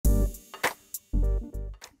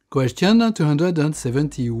Question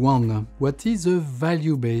 271. What is a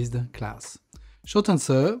value-based class? Short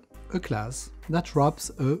answer, a class that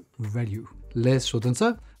wraps a value. Less short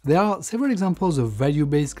answer, there are several examples of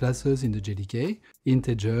value-based classes in the JDK: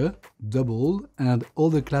 integer, double, and all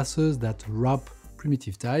the classes that wrap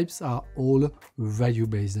primitive types are all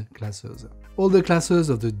value-based classes. All the classes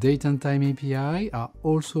of the date and time API are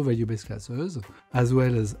also value-based classes, as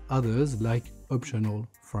well as others like optional,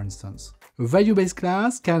 for instance. A value-based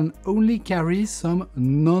class can only carry some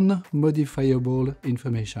non-modifiable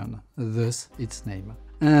information, thus its name.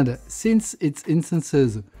 And since its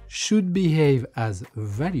instances should behave as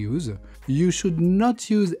values, you should not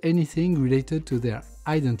use anything related to their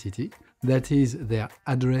identity, that is, their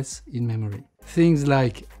address in memory. Things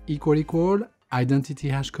like equal, identity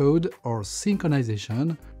hashcode, or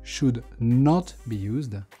synchronization should not be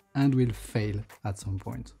used and will fail at some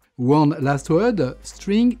point. One last word,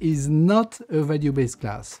 string is not a value-based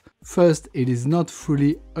class. First, it is not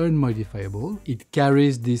fully unmodifiable. It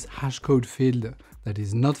carries this hashcode field that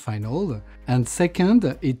is not final. And second,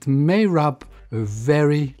 it may wrap a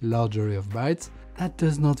very large array of bytes. That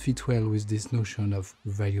does not fit well with this notion of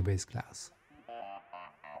value-based class.